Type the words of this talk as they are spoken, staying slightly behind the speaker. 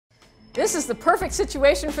This is the perfect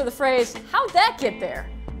situation for the phrase, how'd that get there?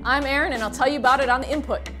 I'm Erin and I'll tell you about it on the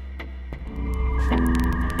input.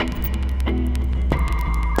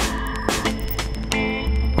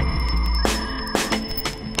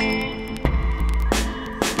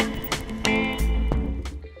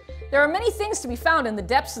 There are many things to be found in the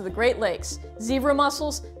depths of the Great Lakes. Zebra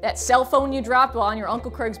mussels, that cell phone you dropped while on your Uncle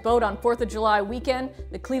Craig's boat on 4th of July weekend,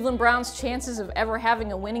 the Cleveland Browns' chances of ever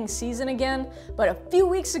having a winning season again. But a few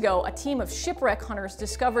weeks ago, a team of shipwreck hunters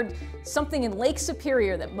discovered something in Lake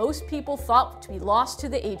Superior that most people thought to be lost to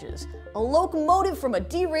the ages. A locomotive from a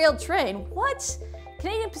derailed train. What?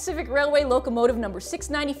 Canadian Pacific Railway locomotive number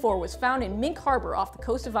 694 was found in Mink Harbor off the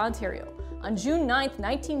coast of Ontario. On June 9,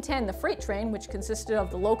 1910, the freight train, which consisted of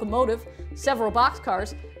the locomotive, several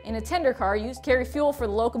boxcars, and a tender car used to carry fuel for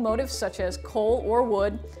the locomotive, such as coal or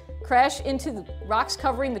wood, crashed into the rocks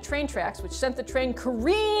covering the train tracks, which sent the train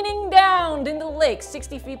careening down into the lake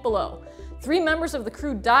 60 feet below. 3 members of the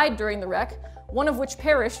crew died during the wreck, one of which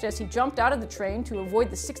perished as he jumped out of the train to avoid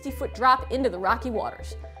the 60-foot drop into the rocky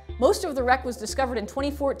waters. Most of the wreck was discovered in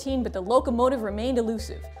 2014, but the locomotive remained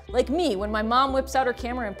elusive, like me when my mom whips out her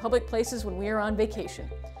camera in public places when we are on vacation.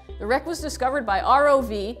 The wreck was discovered by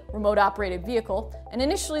ROV, Remote Operated Vehicle, and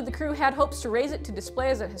initially the crew had hopes to raise it to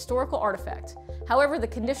display as a historical artifact. However, the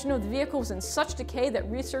condition of the vehicle was in such decay that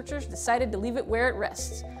researchers decided to leave it where it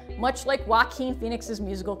rests, much like Joaquin Phoenix's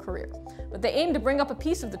musical career. But they aimed to bring up a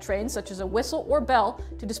piece of the train, such as a whistle or bell,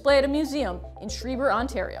 to display at a museum in Schreiber,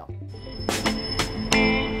 Ontario.